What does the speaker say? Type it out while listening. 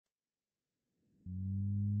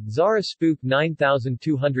Zara Spook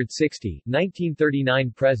 9260,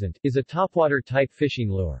 1939-present, is a topwater-type fishing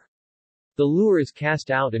lure. The lure is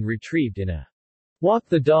cast out and retrieved in a walk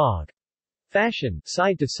the dog fashion,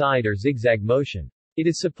 side to side or zigzag motion. It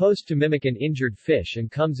is supposed to mimic an injured fish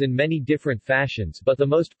and comes in many different fashions, but the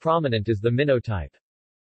most prominent is the minnow type.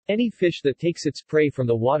 Any fish that takes its prey from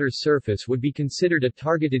the water's surface would be considered a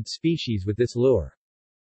targeted species with this lure.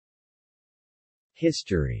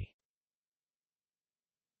 History.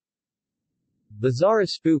 The Zara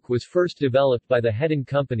Spook was first developed by the Hedin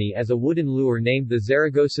Company as a wooden lure named the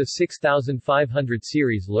Zaragoza 6500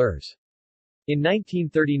 series lures. In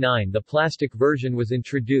 1939 the plastic version was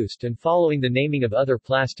introduced, and following the naming of other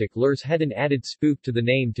plastic lures, Hedin added Spook to the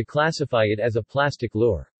name to classify it as a plastic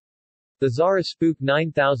lure. The Zara Spook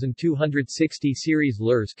 9260 series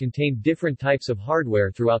lures contained different types of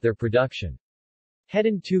hardware throughout their production.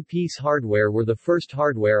 Hedin two-piece hardware were the first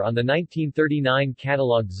hardware on the 1939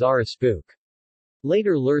 cataloged Zara Spook.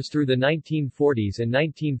 Later lures through the 1940s and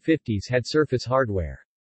 1950s had surface hardware.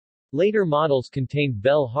 Later models contained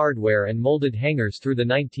bell hardware and molded hangers through the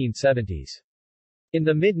 1970s. In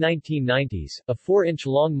the mid-1990s, a 4-inch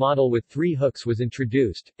long model with 3 hooks was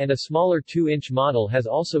introduced, and a smaller 2-inch model has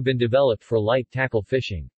also been developed for light tackle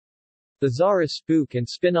fishing. The Zara Spook and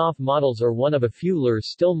spin-off models are one of a few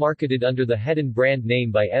lures still marketed under the Hedin brand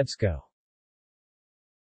name by EBSCO.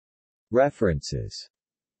 References.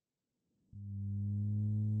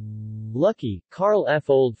 Lucky, Carl F.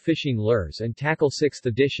 Old Fishing Lures and Tackle 6th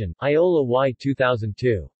edition, Iola Y.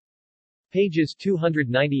 2002. Pages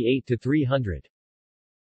 298 to 300.